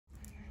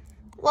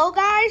Well,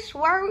 guys,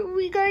 what are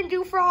we gonna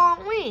do for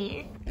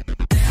Halloween?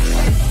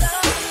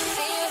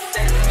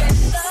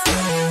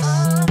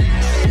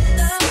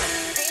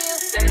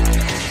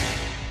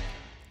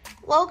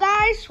 Well,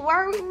 guys, what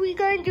are we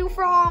gonna do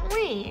for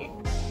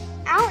Halloween?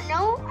 I don't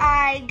know.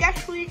 I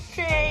guess we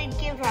should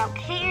give out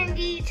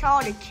candy to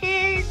all the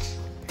kids.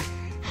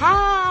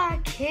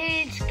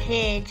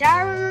 Kids.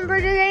 I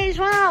remember the days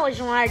when I was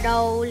one of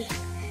those,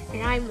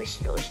 and I miss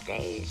those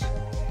days.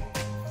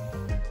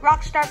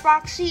 Rockstar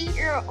Foxy,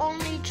 you're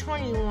only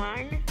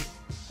 21.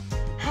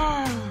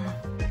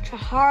 It's a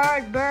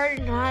hard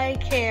burden I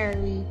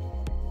carry.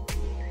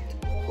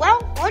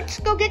 Well, let's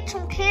go get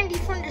some candy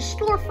from the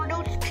store for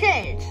those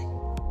kids.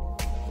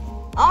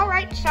 All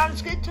right,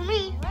 sounds good to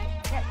me.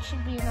 That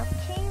should be enough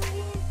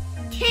candy.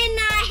 Can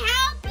I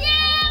help you?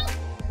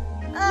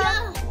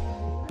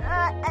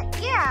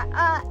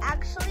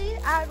 Actually,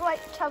 I'd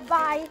like to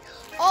buy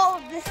all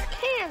of this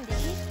candy.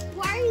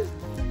 Why are you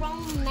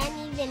throwing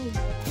money than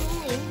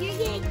doing? You're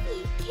gonna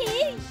eat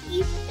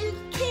candy.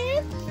 It's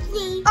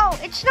candy. Oh,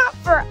 it's not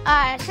for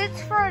us.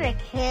 It's for the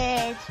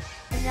kids.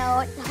 You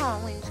know,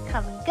 Halloween's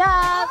coming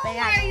up.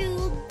 Are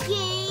you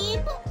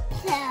game?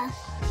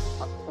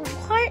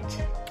 What?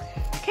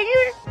 Can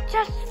you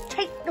just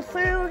take the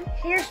food?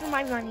 Here's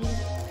my money.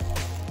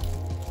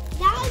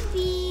 That would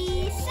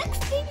be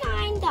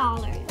 $69.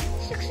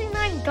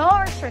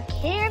 $69 for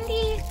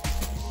candy?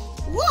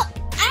 Look,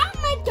 I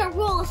don't make the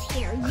rules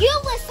here. You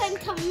listen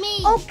to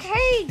me.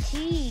 Okay,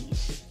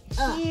 jeez.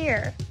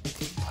 Here.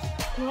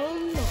 Oh,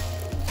 no.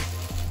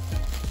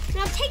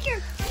 Now take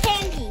your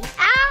candy.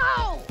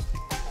 Ow!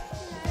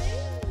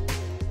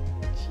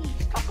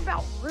 Jeez, talk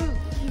about rude.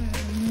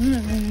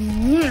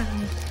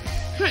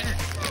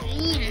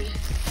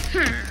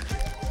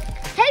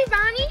 Hey,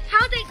 Bonnie,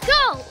 how'd it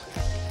go?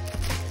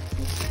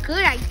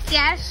 Good, I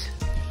guess.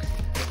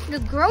 The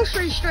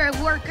grocery store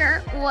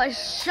worker was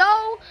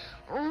so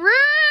rude.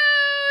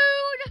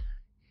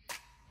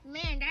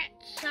 Man, that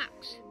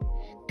sucks.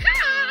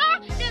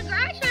 The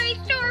grocery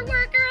store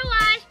worker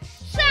was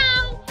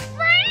so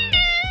rude.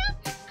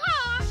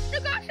 The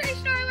grocery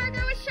store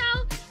worker was so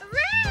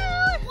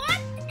rude.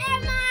 What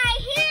am I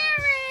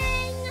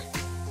hearing?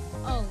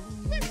 Oh,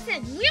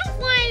 listen, we don't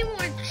want any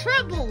more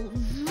trouble,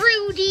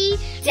 Rudy.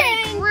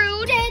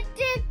 Rude.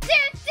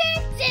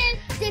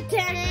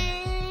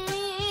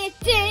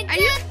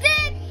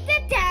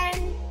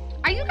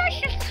 Are you guys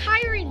just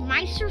hiring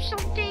mice or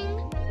something?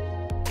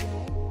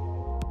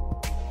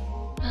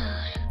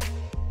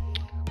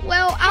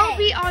 Well, I'll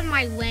be on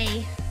my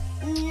way.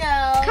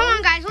 No. Come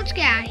on, guys, let's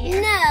get out of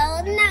here.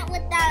 No, not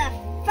without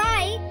a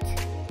fight.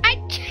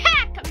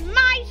 Attack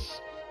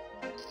mice!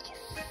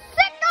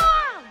 Sick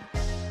them!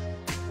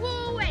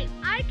 Whoa, wait,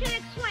 I can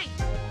explain.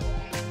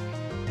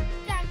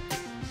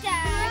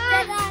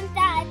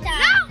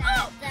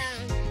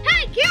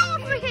 Hey, get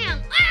off of him!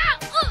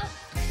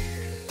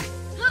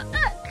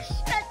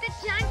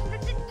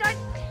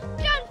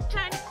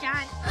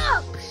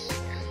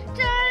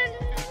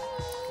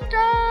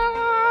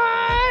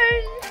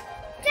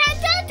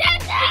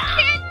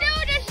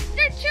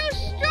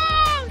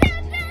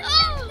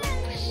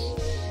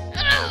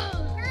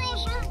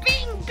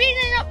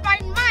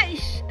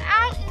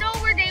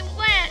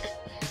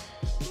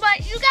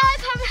 You gotta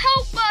come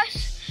help us.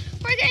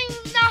 We're getting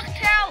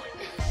knocked out.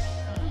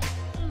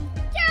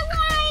 You're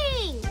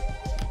lying.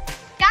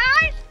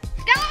 Guys,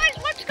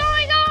 what's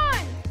going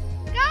on?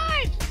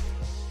 Guys,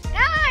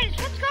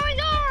 what's going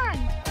on?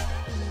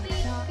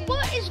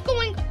 What is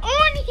going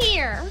on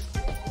here?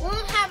 We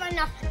don't have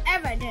enough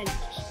evidence.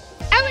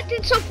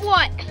 Evidence of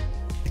what?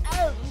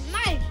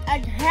 Mice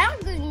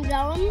attacking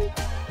them.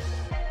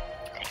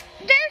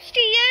 There she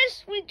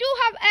is. We do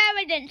have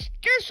evidence.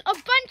 There's a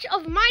bunch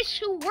of mice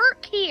who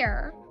work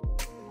here.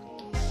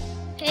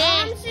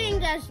 I'm seeing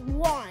just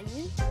one.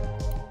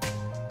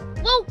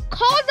 Well,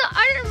 call the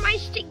other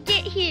mice to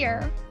get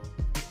here.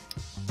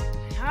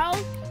 How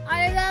are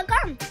they gonna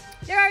come?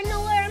 There are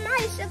no other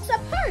mice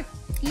except her.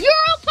 You're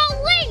a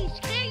police.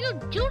 Can't you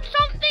do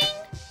something?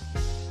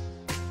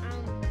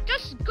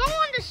 Just go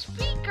on the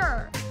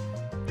speaker.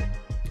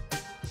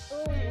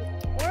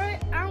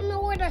 I don't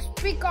know where the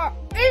speaker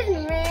is,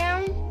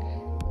 ma'am.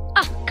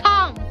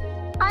 Come.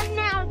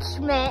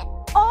 Announcement.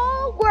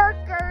 All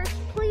workers,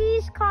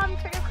 please come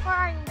to the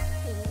crime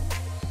scene.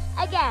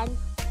 Again,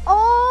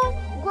 all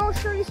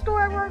grocery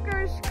store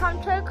workers,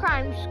 come to the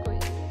crime scene.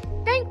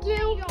 Thank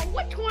you. Yo,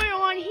 what's going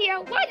on here?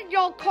 Why did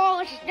y'all call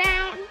us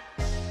down?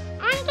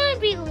 I'm gonna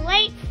be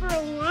late for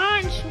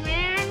lunch,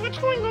 man. What's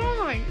going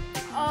on?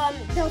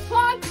 The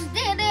fox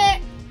did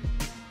it.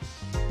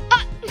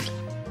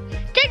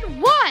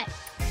 Did what?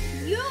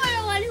 You were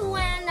the one who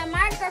went on the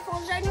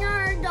microphones and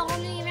you're the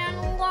only man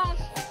who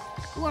lost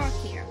work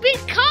here.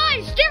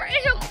 Because there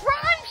is a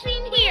crime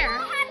scene here.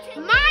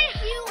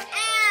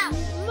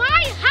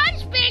 My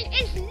husband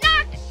is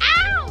knocked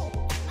out.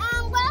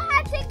 We'll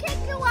have to kick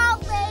you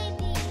out,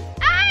 baby.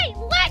 Hey,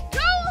 let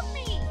go of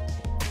me.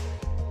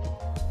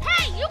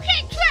 Hey, you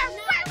can't try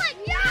to fight like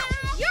that.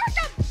 You're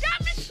the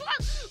dumbest slow.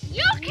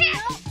 You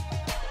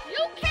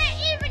can't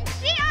even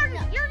see our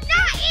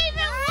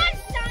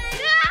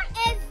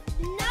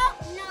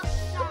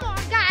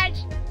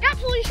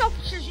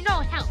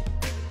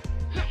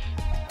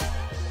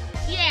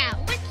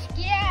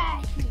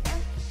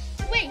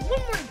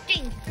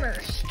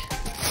first.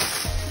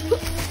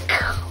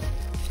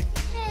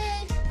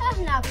 Hey,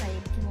 I'm not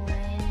going to do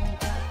anything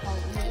to the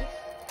police.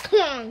 Come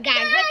on,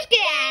 guys, let's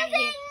get out of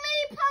here. Me,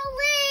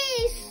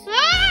 police!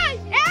 Ah,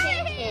 out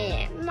of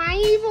here. My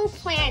evil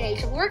plan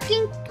is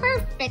working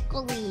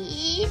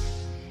perfectly.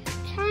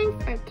 Time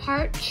for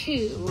part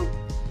 2.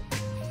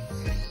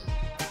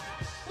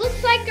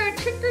 Looks like our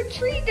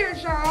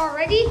trick-or-treaters are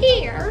already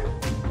here.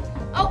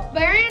 Oh,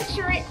 better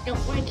answer it.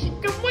 Don't want to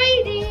keep them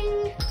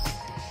waiting.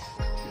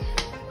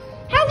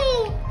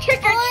 Hello,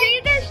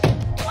 trick-or-treaters.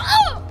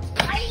 Oh!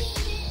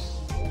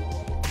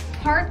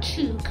 Part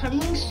 2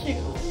 coming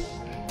soon.